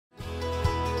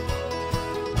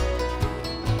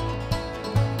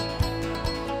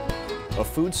A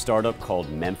food startup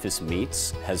called Memphis Meats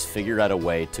has figured out a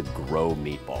way to grow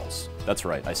meatballs. That's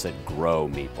right, I said grow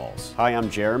meatballs. Hi, I'm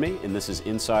Jeremy, and this is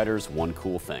Insider's One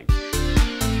Cool Thing.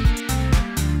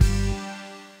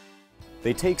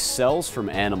 They take cells from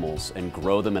animals and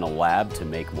grow them in a lab to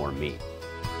make more meat.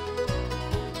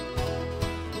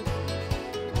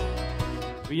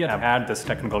 We have had this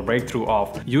technical breakthrough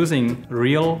of using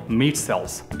real meat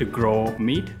cells to grow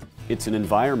meat. It's an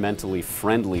environmentally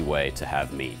friendly way to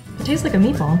have meat. It tastes like a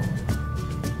meatball.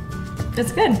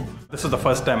 It's good. This is the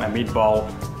first time a meatball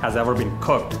has ever been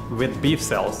cooked with beef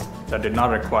cells that did not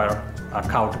require a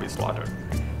cow to be slaughtered.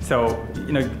 So,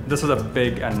 this is a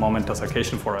big and momentous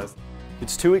occasion for us.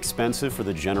 It's too expensive for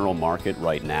the general market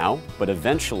right now, but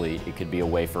eventually it could be a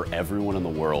way for everyone in the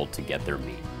world to get their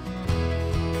meat.